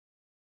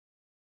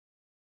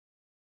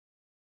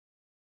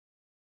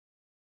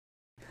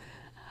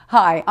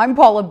Hi, I'm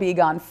Paula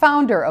Begon,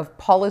 founder of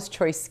Paula's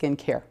Choice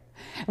Skincare.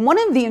 And one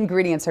of the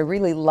ingredients I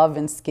really love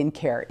in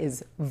skincare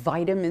is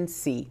vitamin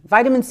C.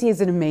 Vitamin C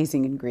is an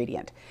amazing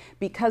ingredient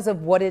because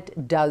of what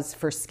it does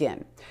for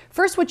skin.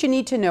 First, what you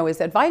need to know is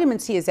that vitamin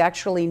C is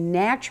actually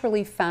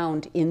naturally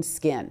found in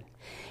skin.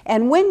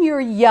 And when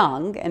you're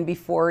young and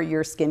before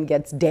your skin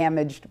gets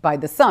damaged by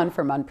the sun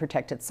from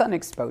unprotected sun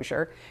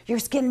exposure, your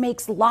skin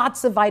makes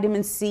lots of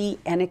vitamin C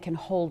and it can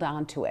hold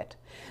on to it.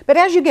 But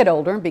as you get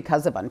older,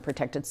 because of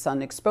unprotected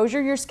sun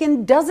exposure, your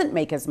skin doesn't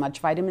make as much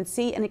vitamin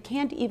C and it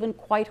can't even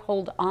quite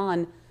hold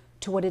on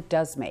to what it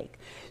does make.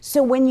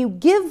 So when you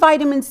give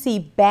vitamin C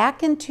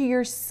back into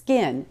your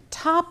skin,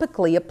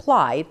 topically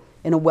applied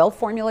in a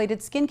well-formulated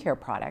skincare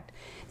product,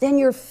 then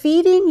you're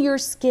feeding your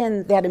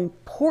skin that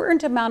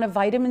important amount of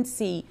vitamin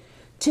C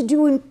to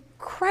do an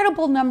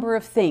incredible number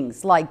of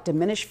things like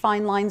diminish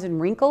fine lines and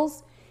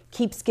wrinkles,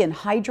 keep skin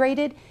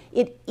hydrated,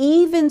 it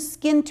evens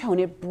skin tone,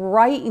 it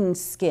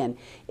brightens skin,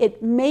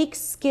 it makes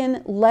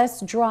skin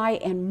less dry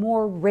and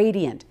more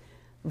radiant.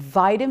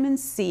 Vitamin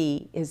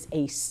C is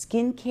a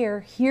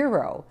skincare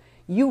hero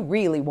you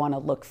really want to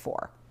look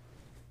for.